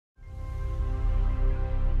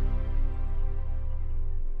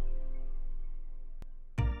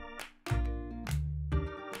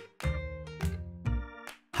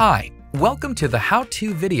Hi, welcome to the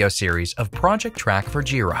how-to video series of Projectrak for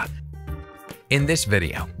Jira. In this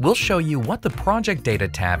video, we'll show you what the Project Data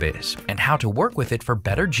Tab is and how to work with it for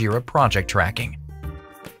better Jira project tracking.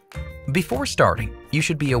 Before starting, you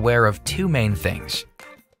should be aware of two main things.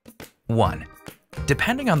 1.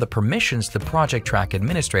 Depending on the permissions the Projectrak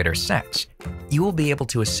administrator sets, you will be able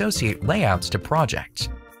to associate layouts to projects,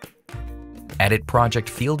 edit project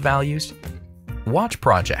field values, watch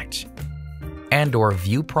projects, and/or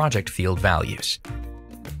view project field values.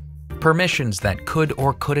 Permissions that could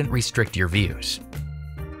or couldn't restrict your views.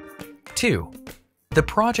 2. The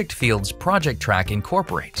project fields Projectrak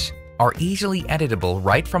incorporates are easily editable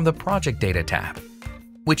right from the Project Data tab,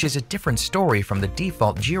 which is a different story from the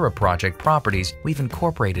default Jira project properties we've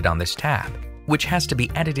incorporated on this tab, which has to be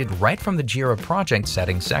edited right from the Jira project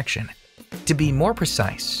settings section. To be more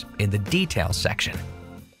precise, in the details section.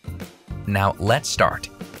 Now let's start.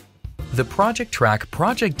 The Projectrak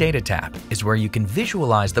Project Data Tab is where you can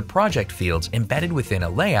visualize the project fields embedded within a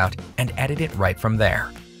layout and edit it right from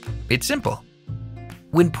there. It's simple.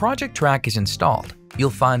 When Projectrak is installed, you'll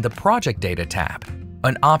find the Project Data tab,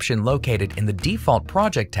 an option located in the default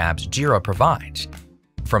project tabs Jira provides.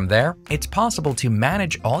 From there, it's possible to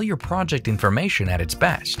manage all your project information at its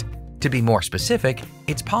best. To be more specific,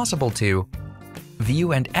 it's possible to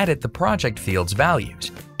view and edit the project fields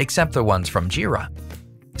values, except the ones from Jira.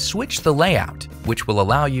 Switch the layout, which will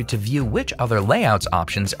allow you to view which other layouts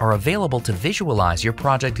options are available to visualize your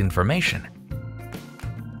project information.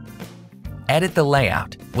 Edit the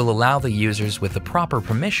layout will allow the users with the proper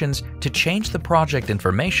permissions to change the project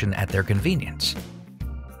information at their convenience.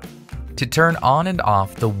 To turn on and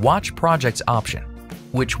off the Watch Projects option,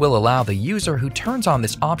 which will allow the user who turns on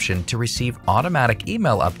this option to receive automatic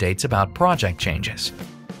email updates about project changes.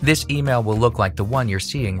 This email will look like the one you're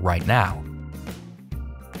seeing right now.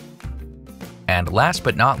 And last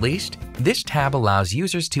but not least, this tab allows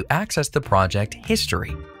users to access the project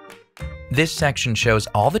history. This section shows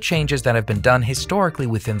all the changes that have been done historically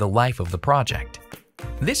within the life of the project.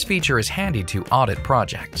 This feature is handy to audit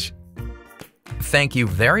projects. Thank you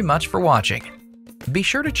very much for watching. Be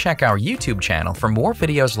sure to check our YouTube channel for more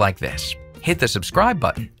videos like this. Hit the subscribe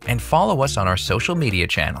button and follow us on our social media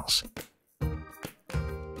channels.